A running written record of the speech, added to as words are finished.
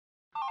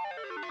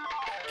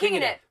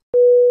kinging it.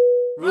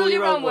 Rule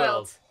your own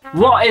world.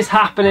 What is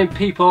happening,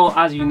 people?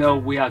 As you know,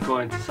 we are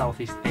going to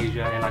Southeast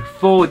Asia in like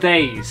 4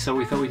 days, so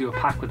we thought we'd do a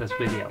pack with this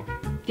video.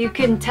 You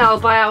can tell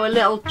by our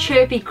little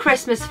chirpy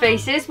Christmas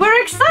faces,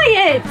 we're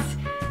excited!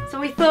 So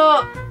we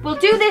thought we'll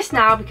do this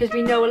now because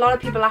we know a lot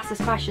of people ask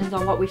us questions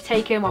on what we've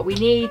taken, what we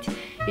need,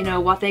 you know,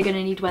 what they're going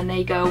to need when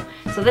they go.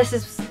 So this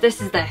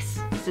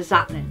is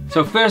happening.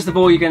 So first of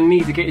all, you're going to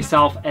need to get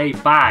yourself a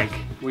bag.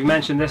 We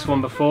mentioned this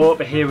one before,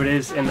 but here it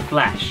is in the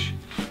flesh.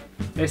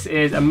 This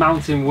is a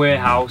Mountain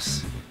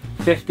Warehouse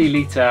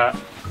 50-litre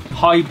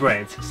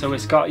hybrid. So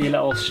it's got your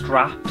little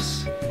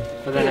straps,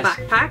 but then the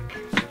backpack.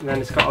 And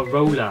then it's got a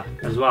roller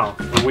as well,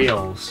 the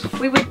wheels.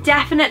 We would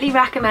definitely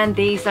recommend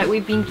these. Like,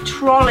 we've been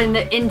trawling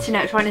the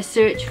internet trying to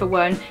search for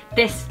one.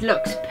 This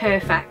looks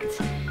perfect.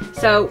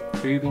 So, who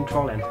have you been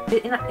trolling?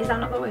 Is that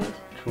not the word?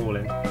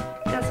 Trolling.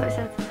 That's what I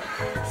said.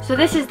 So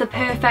this is the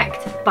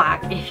perfect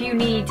bag if you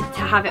need to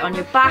have it on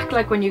your back,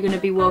 like when you're going to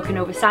be walking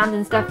over sand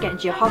and stuff, getting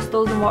to your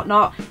hostels and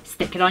whatnot,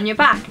 stick it on your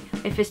back.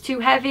 If it's too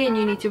heavy and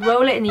you need to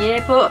roll it in the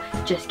airport,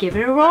 just give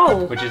it a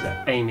roll. Which is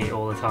Aimee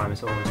all the time,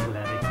 it's always too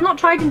heavy. It's not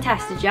tried and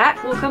tested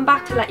yet. We'll come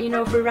back to let you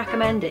know if we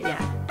recommend it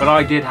yet. But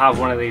I did have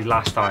one of these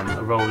last time,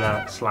 a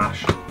roller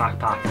slash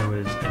backpack, and it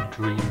was a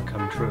dream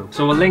come true.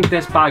 So we'll link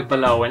this bag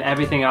below, and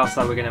everything else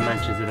that we're going to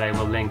mention today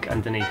we'll link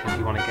underneath if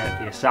you want to get it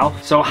for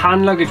yourself. So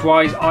hand luggage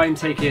wise, I'm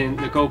taking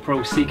the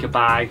GoPro Seeker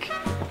bag.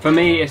 For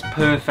me, it's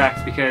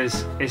perfect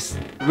because it's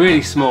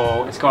really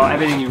small. It's got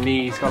everything you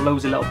need. It's got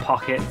loads of little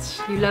pockets.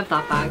 You love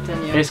that bag,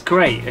 don't you? It's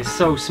great. It's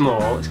so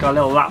small. It's got a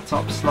little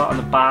laptop slot on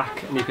the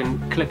back, and you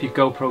can clip your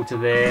GoPro to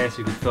there so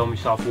you can film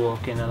yourself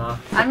walking and that.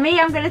 And me,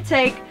 I'm going to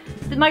take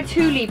my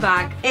Thule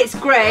bag. It's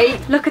great.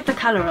 Look at the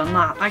colour on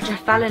that. I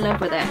just fell in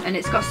love with it, and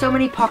it's got so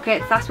many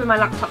pockets. That's where my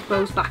laptop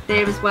goes back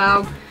there as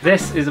well.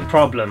 This is a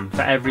problem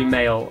for every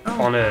male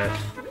on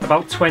earth.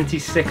 About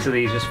 26 of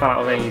these just fell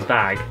out of Amy's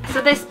bag.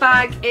 So this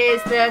bag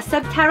is the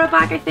Subterra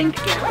bag, I think.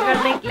 Yeah, we're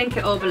gonna link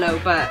it all below,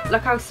 but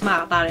look how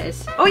smart that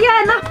is. Oh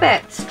yeah, and that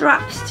bit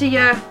straps to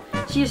your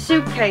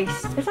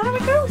suitcase. Is that how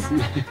it goes?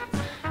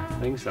 I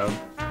think so.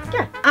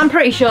 Yeah, I'm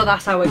pretty sure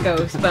that's how it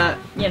goes, but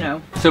you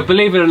know. So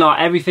believe it or not,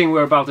 everything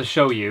we're about to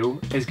show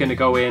you is going to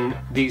go in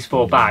these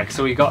 4 bags.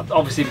 So we've got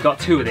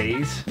 2 of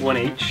these, one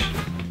each,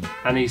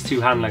 and these 2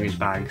 hand luggage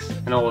bags,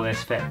 and all of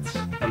this fits.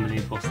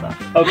 Unbelievable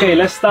stuff. Okay,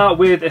 let's start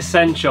with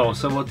essential.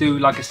 So we'll do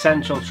like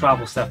essential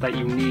travel stuff that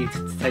you need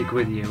to take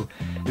with you.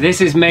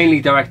 This is mainly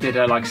directed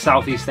at like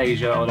Southeast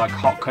Asia or like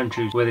hot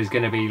countries where there's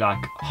going to be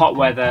like hot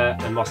weather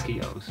and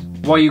mosquitoes.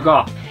 What you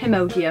got?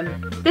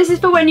 Imodium. This is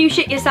for when you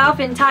shit yourself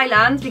in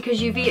Thailand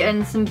because you've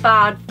eaten some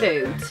bad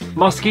food.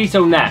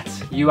 Mosquito net.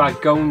 You are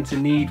going to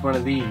need one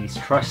of these.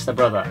 Trust a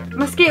brother.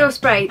 Mosquito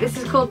spray. This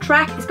is called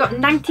Trek. It's got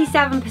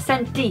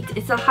 97% DEET.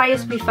 It's the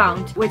highest we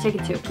found. We're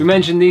taking 2. We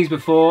mentioned these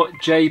before.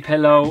 J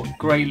pillow.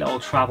 Great little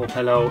travel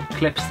pillow.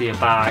 Clips to your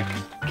bag.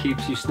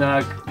 Keeps you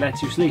snug.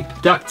 Lets you sleep.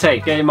 Duct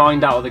tape. Get your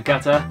mind out of the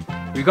gutter.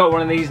 We've got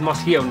one of these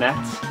mosquito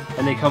nets,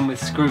 and they come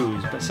with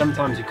screws, but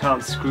sometimes you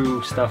can't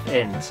screw stuff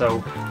in,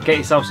 so get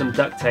yourself some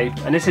duct tape,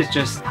 and this is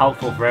just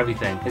helpful for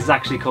everything. This is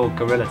actually called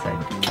Gorilla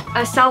Tape.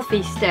 A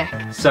selfie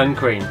stick. Sun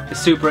cream. It's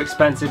super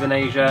expensive in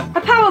Asia.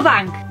 A power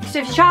bank. So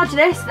if you charge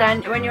this,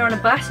 then when you're on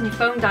a bus and your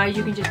phone dies,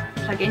 you can just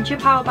plug it into your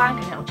power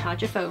bank and it'll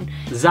charge your phone.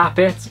 Zap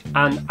it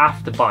and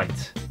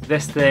Afterbite.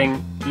 This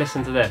thing,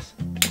 listen to this.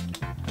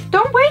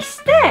 Don't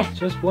waste it!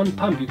 Just one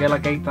pump, you get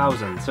like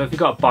 8,000. So if you've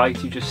got a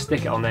bite, you just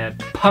stick it on there,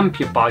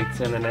 pump your bite,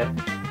 and then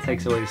it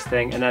takes away this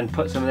thing, and then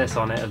put some of this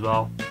on it as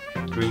well.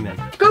 Dreaming.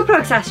 GoPro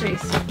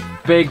Accessories.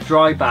 Big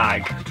dry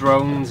bag,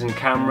 drones and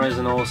cameras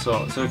and all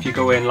sorts. So if you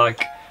go in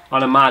like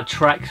on a mad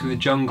trek through the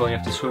jungle and you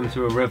have to swim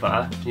through a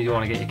river, you don't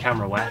want to get your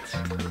camera wet.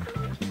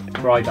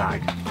 Dry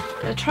bag.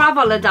 The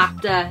travel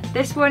adapter.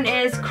 This one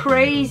is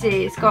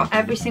crazy. It's got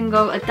every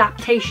single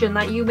adaptation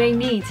that you may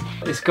need.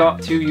 It's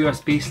got 2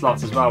 USB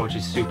slots as well, which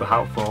is super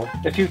helpful.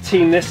 If you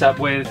team this up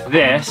with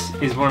this,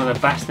 is one of the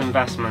best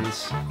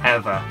investments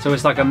ever. So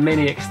it's like a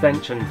mini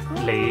extension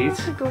lead.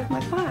 To go with my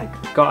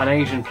bag. Got an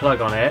Asian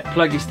plug on it.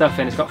 Plug your stuff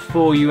in. It's got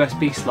 4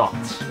 USB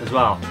slots as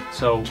well.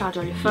 So charge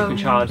on your phone. You can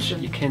charge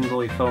your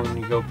Kindle, your phone,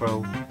 your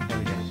GoPro,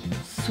 everything.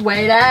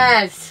 Sweet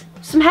as.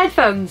 Some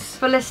headphones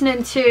for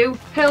listening to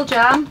Pearl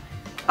Jam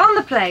on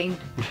the plane.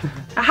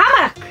 A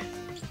hammock.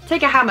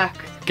 Take a hammock.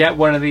 Get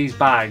one of these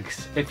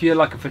bags. If you're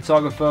like a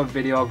photographer,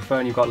 videographer,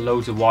 and you've got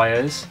loads of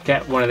wires,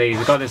 get one of these.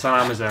 I got this on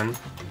Amazon.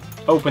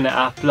 Open it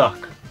up,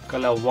 look. Got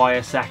a little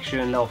wire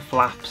section, little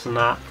flaps and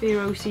that. For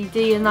your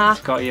OCD and that.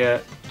 It's got your,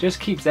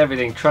 just keeps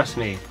everything, trust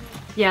me.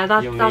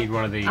 Yeah, you'll need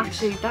one of these.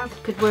 Actually, that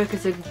could work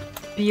as a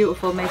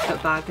beautiful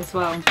makeup bag as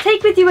well.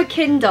 Take with you a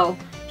Kindle.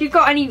 If you've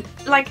got any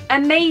like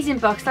amazing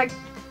books, like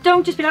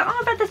don't just be like, oh,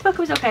 I read this book, it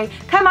was okay.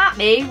 Come at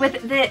me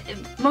with the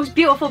most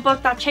beautiful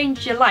book that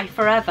changed your life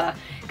forever.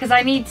 Because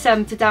I need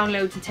some to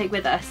download and take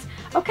with us.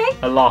 Okay?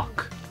 A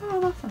lock. Oh,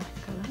 that's a nice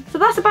colour. So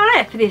that's about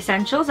it for the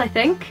essentials, I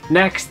think.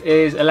 Next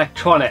is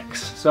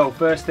electronics. So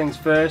first things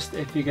first,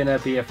 if you're going to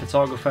be a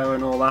photographer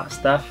and all that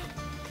stuff,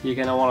 you're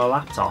going to want a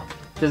laptop.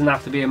 It doesn't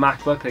have to be a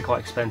MacBook, they're quite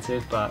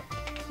expensive, but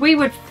We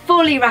would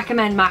fully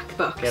recommend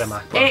MacBooks. Get a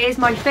MacBook. It is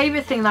my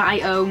favourite thing that I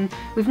own.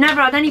 We've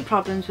never had any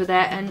problems with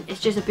it, and it's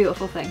just a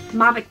beautiful thing.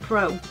 Mavic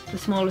Pro, the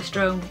smallest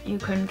drone you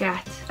can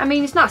get. I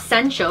mean, it's not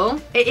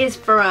essential. It is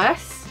for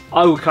us.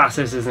 I would class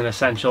this as an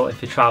essential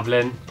if you're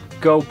travelling.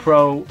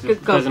 GoPro,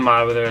 doesn't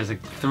matter whether it's a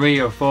 3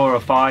 or 4 or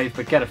 5,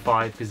 but get a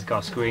 5 because it's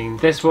got a screen.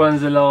 This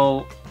one's a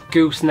little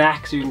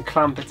gooseneck, so you can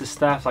clamp it to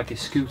stuff like your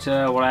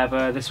scooter or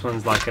whatever. This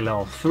one's like a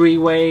little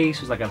 3-way,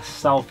 so it's like a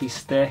selfie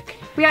stick.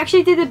 We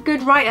actually did a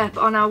good write-up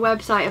on our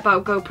website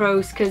about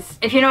GoPros, because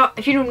if you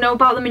don't know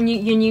about them and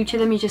you're new to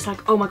them, you're just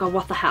like, oh my god,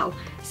 what the hell.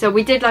 So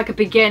we did like a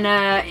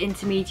beginner,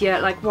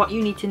 intermediate, like what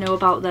you need to know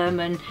about them,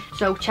 and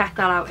so check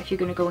that out if you're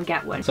going to go and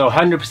get one. So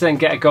 100%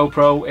 get a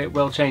GoPro. It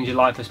will change your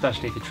life,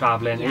 especially if you're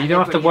traveling. Yeah, and you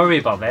don't have to worry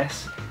about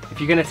this. If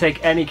you're going to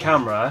take any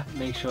camera,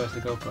 make sure it's the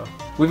GoPro.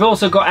 We've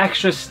also got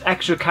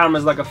extra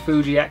cameras like a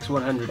Fuji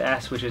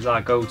X100S, which is our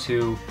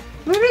go-to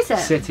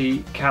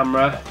city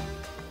camera.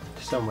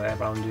 Somewhere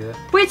around here.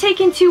 We're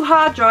taking 2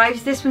 hard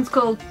drives. This one's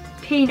called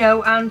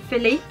Pinot and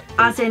Philippe,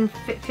 as in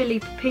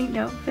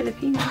Filipino.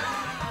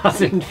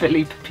 As in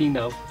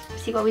Filipino.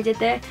 See what we did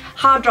there?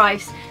 Hard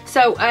drives.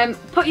 So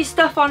put your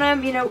stuff on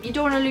them. You know, you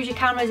don't want to lose your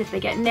cameras if they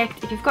get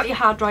nicked. If you've got your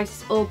hard drives,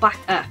 it's all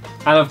backed up.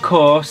 And of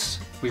course,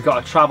 we've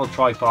got a travel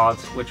tripod,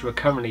 which we're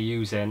currently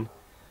using.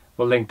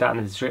 We'll link that in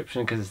the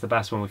description because it's the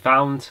best one we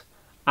found.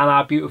 And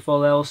our beautiful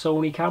little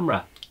Sony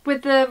camera.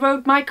 With the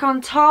Rode mic on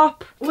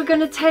top. We're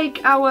going to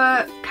take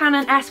our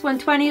Canon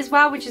S120 as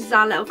well, which is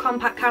our little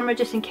compact camera,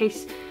 just in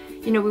case,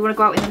 you know, we want to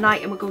go out in the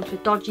night and we're going to a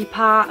dodgy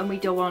part and we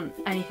don't want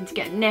anything to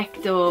get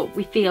nicked, or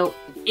we feel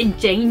in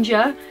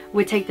danger,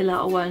 we'd take the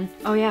little one.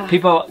 Oh yeah.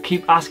 People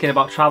keep asking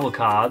about travel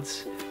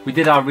cards. We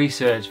did our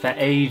research for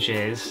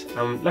ages,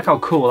 and look how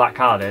cool that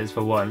card is,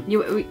 for one.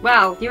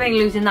 Well, you ain't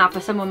losing that,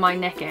 but someone might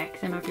nick it,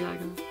 because they might be like,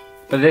 oh.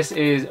 But this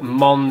is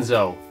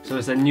Monzo. So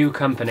it's a new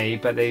company,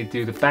 but they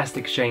do the best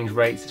exchange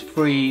rates. It's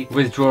free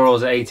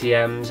withdrawals at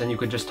ATMs, and you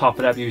can just top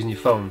it up using your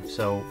phone.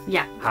 So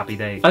yeah, happy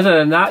days. Other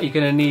than that, you're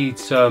gonna need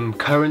some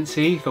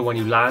currency for when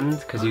you land,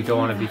 because you don't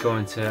want to be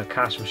going to a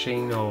cash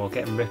machine or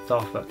getting ripped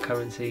off at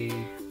currency.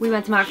 We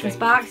went to Marks and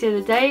Sparks the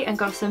other day and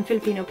got some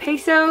Filipino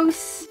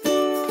pesos.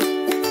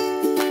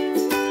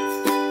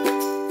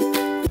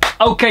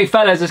 Okay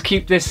fellas, let's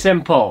keep this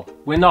simple.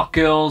 We're not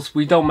girls,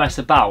 we don't mess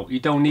about. You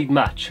don't need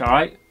much,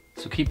 alright?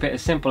 So keep it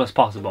as simple as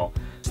possible.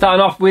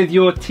 Starting off with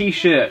your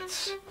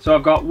t-shirts. So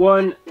I've got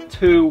 1,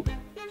 2,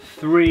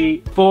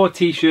 3, 4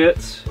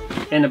 t-shirts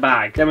in the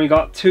bag. Then we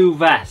got 2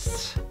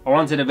 vests. I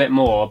wanted a bit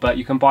more, but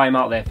you can buy them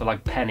out there for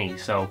like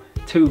pennies. So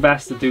 2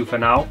 vests to do for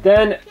now.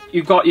 Then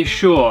you've got your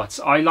shorts.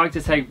 I like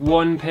to take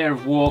 1 pair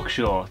of walk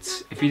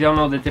shorts. If you don't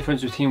know the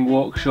difference between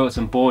walk shorts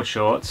and board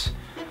shorts,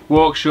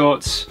 walk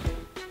shorts,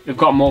 they've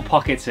got more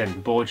pockets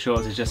in. Board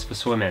shorts is just for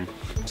swimming.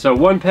 So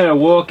 1 pair of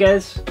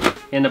walkers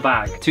in the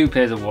bag, 2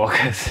 pairs of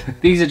walkers.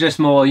 These are just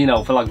more, you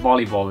know, for like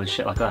volleyball and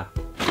shit like that.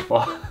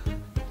 What?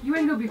 You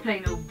ain't gonna be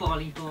playing no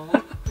volleyball.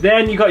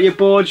 Then you got your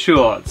board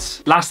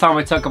shorts. Last time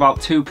I took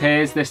about 2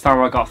 pairs, this time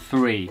I got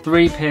 3.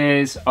 3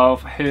 pairs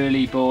of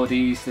Hurley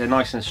boardies. They're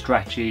nice and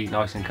stretchy,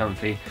 nice and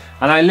comfy.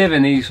 And I live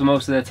in these for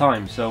most of the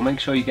time, so make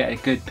sure you get a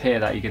good pair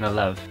that you're gonna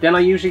love. Then I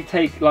usually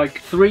take like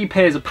 3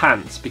 pairs of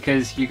pants,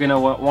 because you're gonna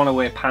want to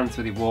wear pants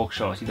with your walk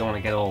shorts. You don't want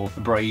to get all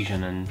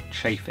abrasion and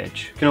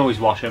chafage. You can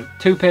always wash them.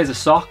 2 pairs of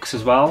socks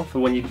as well, for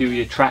when you do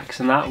your treks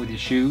and that with your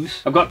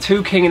shoes. I've got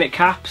 2 King in It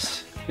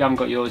caps. If you haven't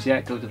got yours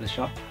yet, go to the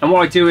shop. And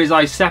what I do is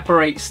I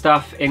separate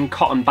stuff in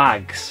cotton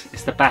bags.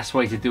 It's the best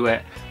way to do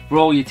it.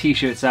 Roll your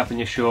t-shirts up and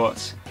your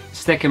shorts,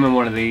 stick them in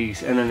one of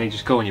these, and then they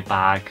just go in your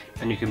bag,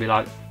 and you can be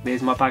like,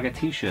 there's my bag of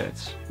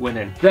t-shirts,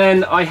 winning.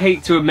 Then I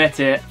hate to admit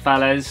it,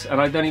 fellas, and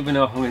I don't even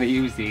know if I'm going to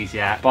use these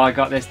yet, but I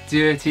got this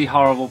dirty,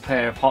 horrible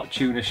pair of hot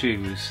tuna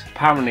shoes.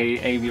 Apparently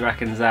Aimee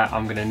reckons that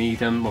I'm going to need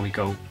them when we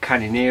go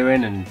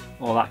canyoneering and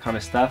all that kind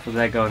of stuff, so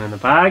they're going in the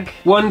bag.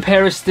 1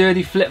 pair of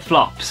sturdy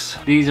flip-flops.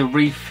 These are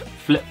Reef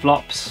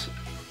flip-flops.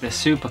 They're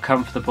super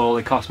comfortable.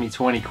 They cost me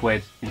 20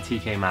 quid in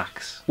TK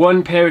Maxx.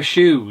 1 pair of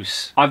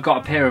shoes. I've got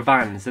a pair of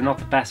Vans. They're not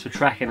the best for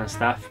trekking and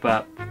stuff,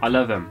 but I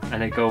love them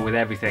and they go with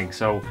everything.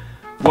 So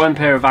 1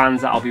 pair of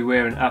Vans that I'll be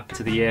wearing up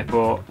to the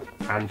airport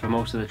and for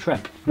most of the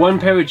trip. 1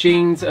 pair of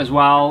jeans as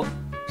well.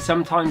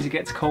 Sometimes it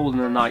gets cold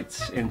in the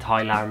nights in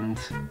Thailand.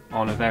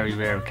 On a very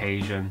rare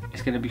occasion,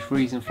 it's going to be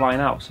freezing flying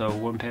out, so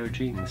 1 pair of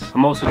jeans.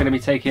 I'm also going to be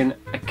taking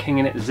a King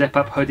in It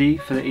zip-up hoodie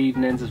for the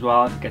evenings as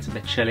well if it gets a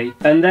bit chilly.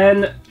 And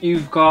then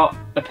you've got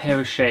a pair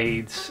of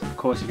shades. Of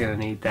course you're going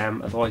to need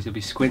them, otherwise you'll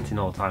be squinting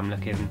all the time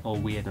looking all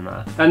weird and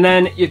that. And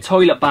then your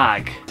toilet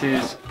bag.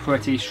 This is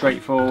pretty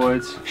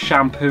straightforward.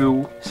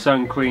 Shampoo,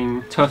 sun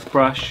cream,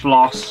 toothbrush,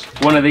 floss.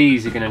 One of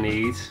these you're going to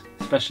need,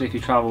 especially if you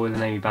travel with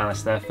an Aimee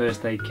Bannister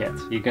first aid kit.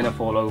 You're gonna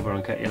fall over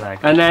and cut your leg.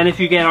 And then if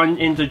you get on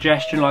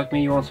indigestion like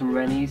me, you want some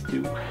Rennies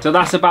too. So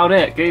that's about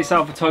it. Get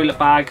yourself a toilet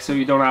bag so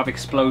you don't have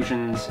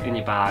explosions in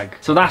your bag.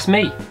 So that's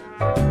me.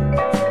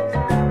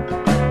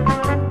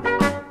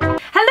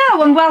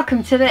 Hello and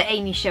welcome to the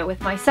Aimee Show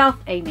with myself,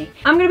 Aimee.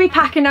 I'm gonna be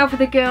packing now for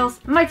the girls.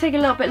 It might take a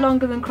little bit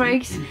longer than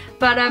Craig's,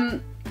 but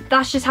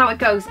that's just how it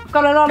goes. I've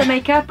got a lot of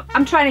makeup.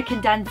 I'm trying to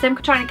condense them,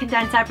 trying to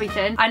condense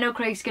everything. I know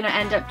Craig's gonna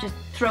end up just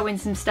throwing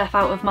some stuff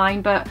out of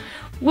mine, but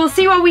we'll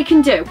see what we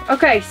can do.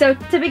 Okay, so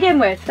to begin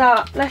with,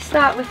 let's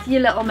start with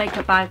your little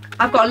makeup bag.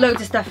 I've got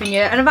loads of stuff in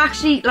here, and I've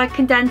actually like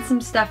condensed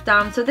some stuff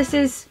down. So this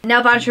is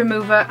nail varnish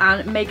remover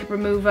and makeup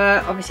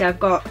remover. Obviously I've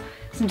got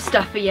some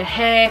stuff for your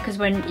hair, because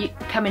when you're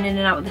coming in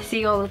and out of the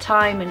sea all the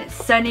time and it's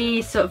sunny,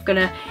 it's sort of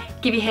gonna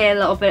give your hair a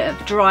little bit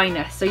of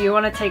dryness, so you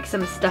want to take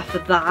some stuff for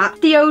that.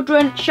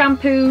 Deodorant,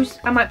 shampoos,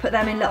 I might put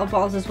them in little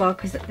bottles as well,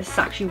 because this is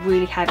actually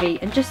really heavy,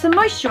 and just some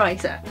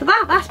moisturiser. So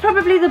that's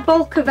probably the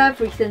bulk of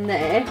everything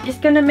there. It's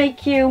gonna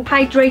make you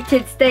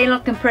hydrated, stay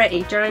looking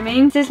pretty, do you know what I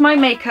mean? This is my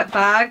makeup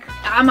bag.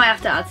 I might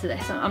have to add to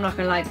this, I'm not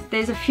gonna lie.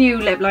 There's a few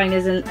lip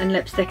liners and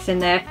lipsticks in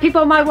there.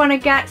 People might want to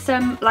get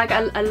some like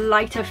a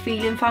lighter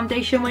feeling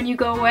foundation when you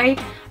go away.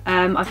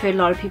 I've heard a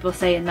lot of people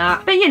saying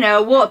that, but you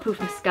know, waterproof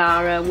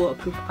mascara,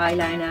 waterproof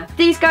eyeliner.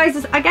 These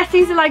guys, I guess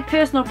these are like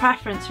personal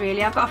preference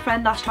really. I've got a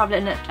friend that's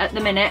traveling at the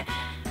minute,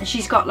 and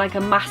she's got like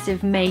a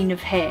massive mane of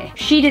hair.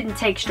 She didn't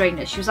take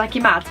straighteners, she was like,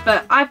 you're mad,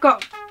 but I've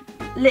got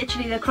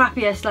literally the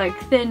crappiest like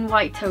thin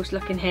white toast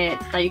looking hair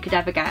that you could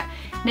ever get,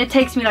 and it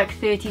takes me like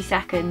 30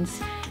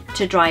 seconds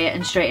to dry it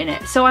and straighten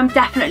it. So I'm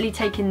definitely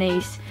taking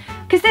these,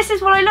 because this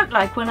is what I look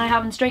like when I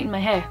haven't straightened my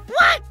hair.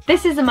 What?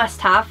 This is a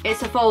must-have.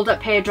 It's a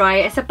fold-up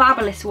hairdryer. It's a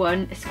Babyliss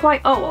one. It's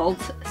quite old,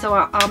 so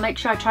I'll make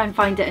sure I try and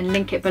find it and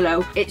link it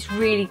below. It's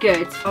really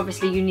good.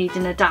 Obviously, you need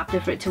an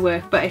adapter for it to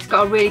work, but it's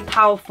got a really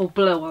powerful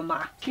blow on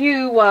that.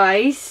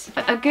 Shoe-wise,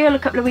 a girl a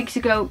couple of weeks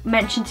ago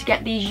mentioned to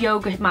get these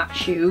yoga mat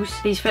shoes,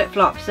 these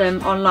flip-flops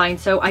online,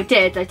 so I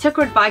did. I took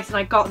her advice and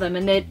I got them,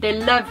 and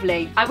they're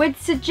lovely. I would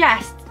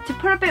suggest to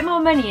put a bit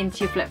more money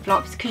into your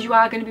flip-flops, because you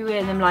are going to be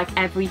wearing them like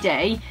every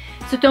day.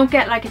 So don't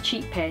get like a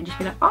cheap pair and just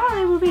be like, oh,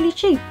 they were really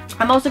cheap.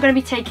 I'm also going to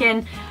be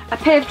taking a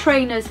pair of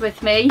trainers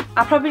with me.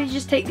 I'll probably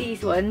just take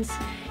these ones,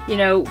 you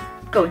know,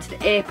 going to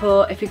the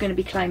airport. If you're going to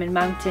be climbing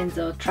mountains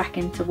or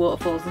trekking to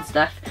waterfalls and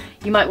stuff,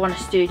 you might want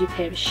a sturdy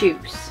pair of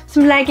shoes.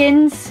 Some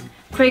leggings.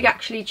 Craig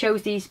actually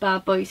chose these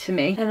bad boys for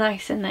me. They're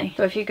nice, aren't they?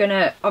 So if you're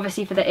gonna,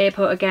 obviously for the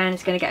airport again,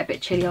 it's gonna get a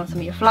bit chilly on some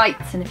of your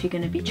flights, and if you're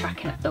gonna be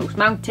trekking up those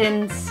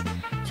mountains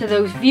to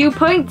those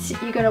viewpoints,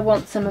 you're gonna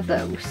want some of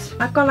those.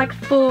 I've got like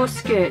 4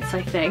 skirts,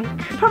 I think.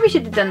 Probably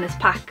should have done this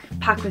pack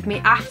with me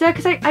after,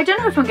 because I don't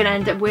know if I'm gonna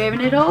end up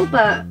wearing it all,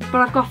 but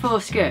I've got 4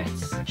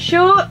 skirts.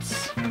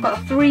 Shorts, I've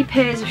got 3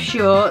 pairs of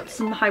shorts,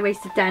 some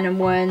high-waisted denim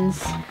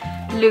ones,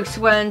 loose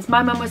ones.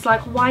 My mum was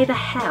like, why the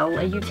hell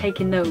are you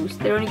taking those?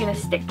 They're only going to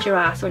stick to your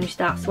ass when you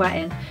start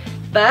sweating.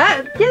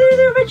 But yeah, they're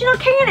the original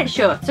King in It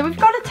shorts, so we've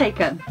got to take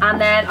them. And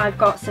then I've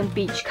got some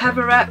beach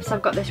cover-ups.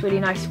 I've got this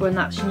really nice one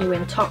that's new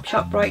in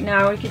Topshop right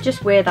now. You could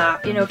just wear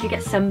that, you know, if you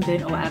get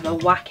sunburnt or whatever,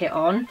 whack it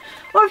on.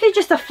 Or if you're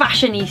just a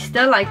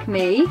fashionista like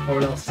me, or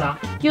a little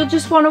sap, you'll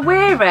just want to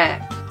wear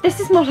it. This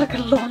is more like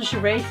a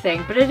lingerie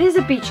thing, but it is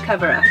a beach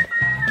cover-up.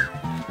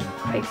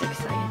 Craig's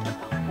excited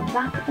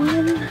about that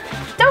one.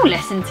 Don't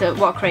listen to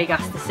what Craig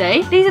has to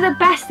say. These are the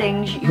best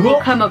things you will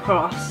come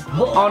across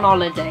on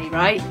holiday,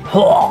 right? Get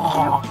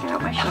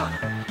out my shop.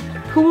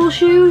 Pool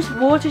shoes,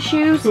 water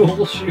shoes,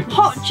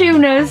 hot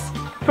tuners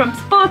from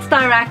Sports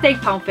Direct,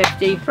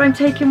 £8.50. But I'm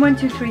taking 1,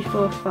 2, 3,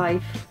 4,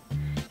 5,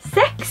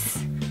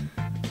 6.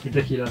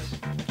 Ridiculous.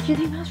 Do you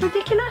think that's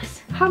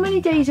ridiculous? How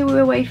many days are we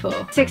away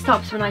for? 6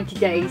 tops for 90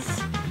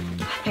 days.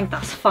 I think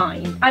that's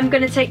fine. I'm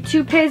gonna take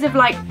 2 pairs of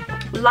like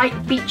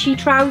light beachy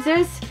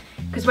trousers,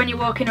 because when you're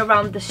walking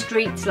around the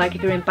streets, like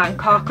if you're in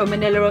Bangkok or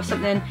Manila or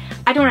something,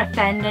 I don't want to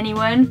offend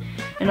anyone.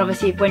 And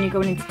obviously when you're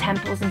going into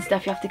temples and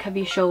stuff, you have to cover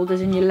your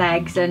shoulders and your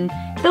legs, and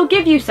they'll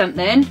give you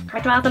something.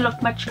 I'd rather look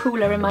much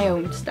cooler in my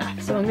own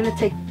stuff, so I'm going to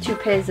take 2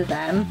 pairs of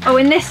them. Oh,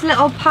 in this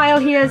little pile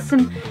here is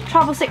some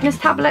travel sickness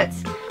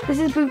tablets. This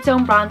is Boots'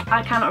 own brand.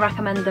 I cannot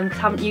recommend them because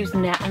I haven't used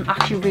them yet. I'm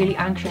actually really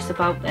anxious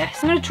about this.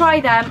 I'm going to try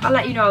them. I'll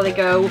let you know how they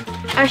go.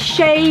 A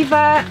shaver,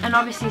 and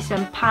obviously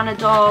some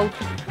Panadol,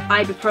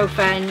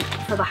 ibuprofen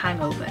for the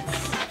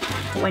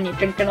hangovers. When you're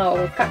drinking all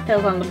the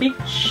cocktails on the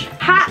beach.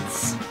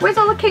 Hats. Where's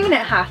all the King in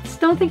It hats?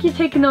 Don't think you're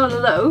taking all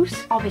of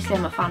those. Obviously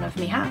I'm a fan of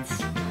me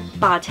hats.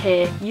 Bad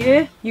hair,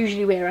 yeah.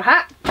 Usually wear a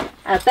hat,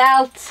 a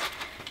belt,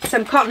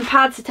 some cotton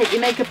pads to take your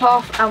makeup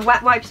off, and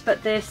wet wipes,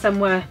 but they're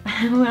somewhere.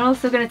 We're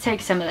also going to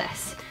take some of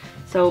this.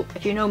 So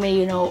if you know me,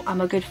 you know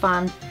I'm a good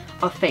fan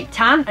of fake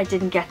tan. I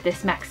didn't get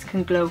this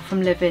Mexican glow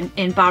from living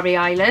in Barry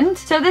Island.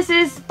 So this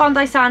is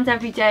Bondi Sands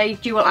Everyday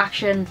Dual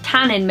Action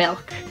Tanning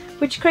Milk,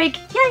 which Craig,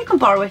 yeah, you can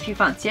borrow if you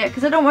fancy it,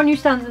 because I don't want you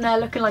standing there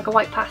looking like a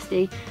white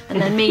pasty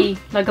and then me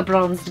like a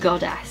bronzed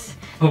goddess.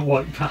 A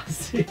white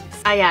pasty.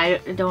 I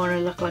don't want to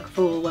look like a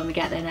fool when we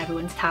get there and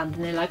everyone's tanned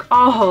and they're like,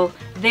 oh,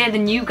 they're the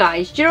new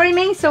guys. Do you know what I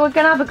mean? So we're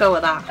gonna have a go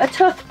at that. A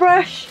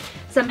toothbrush,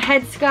 some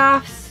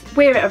headscarves,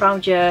 wear it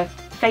around your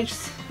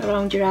face,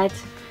 around your head,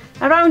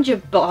 around your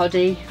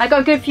body. I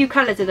got a good few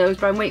colours of those,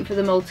 but I'm waiting for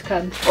them all to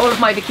come. All of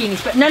my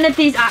bikinis, but none of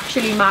these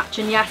actually match,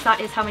 and yes,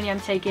 that is how many I'm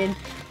taking.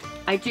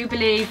 I do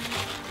believe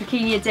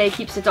bikini a day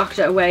keeps the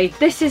doctor away.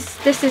 This is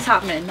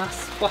happening.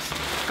 That's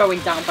what's going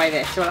down by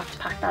this, so I'll have to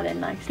pack that in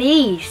nice.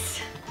 These.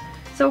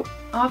 So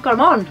Oh, I've got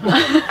them on.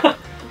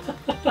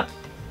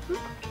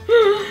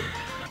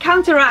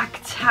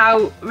 Counteract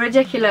how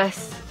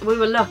ridiculous we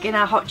will look in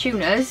our hot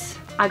tunas,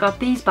 I got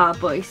these bad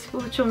boys,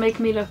 which will make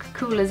me look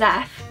cool as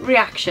F.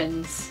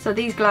 Reactions. So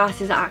these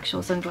glasses are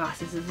actual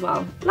sunglasses as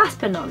well.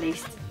 Last but not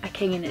least, a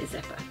king in its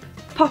zipper.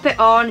 Pop it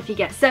on if you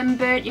get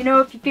sunburnt, you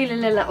know, if you're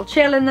feeling a little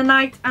chill in the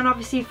night, and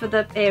obviously for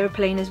the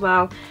aeroplane as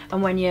well,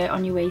 and when you're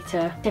on your way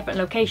to different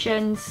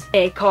locations,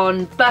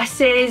 aircon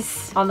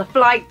buses, on the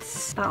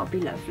flights, that'll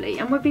be lovely.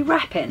 And we'll be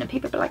repping and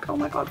people will be like, oh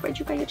my god, where'd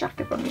you get your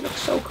jacket from? You look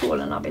so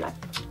cool. And I'll be like,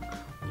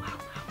 wow.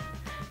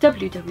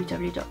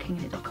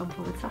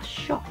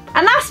 www.kingin.com/shop.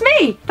 And that's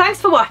me. Thanks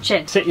for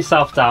watching. Sit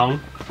yourself down.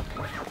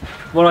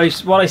 What I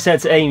said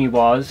to Amy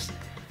was,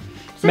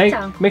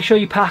 make sure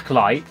you pack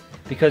light,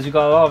 because we've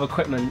got a lot of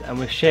equipment and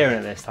we're sharing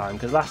it this time,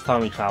 because last time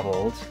we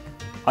travelled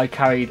I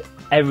carried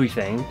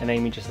everything and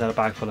Amy just had a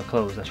bag full of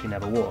clothes that she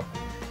never wore.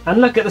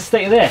 And look at the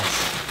state of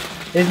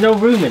this. There's no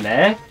room in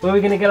there. Where are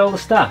we going to get all the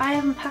stuff? I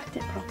haven't packed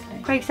it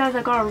properly. Craig says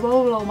I've got to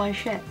roll all my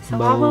shit, so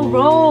I will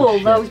roll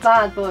those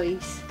bad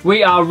boys.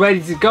 We are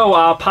ready to go.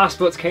 Our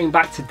passports came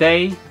back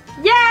today.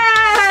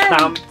 Yay!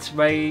 Stamped,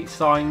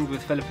 signed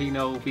with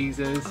Filipino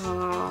visas.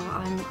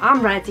 Oh,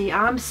 I'm ready.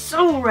 I'm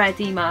so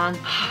ready, man.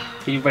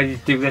 Are you ready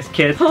to do this,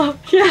 kid? Oh,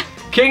 yeah.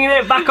 Kinging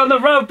it back on the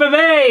road,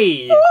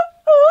 baby!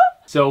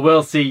 So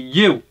we'll see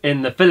you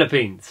in the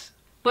Philippines.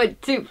 1,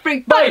 2, 3,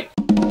 bye!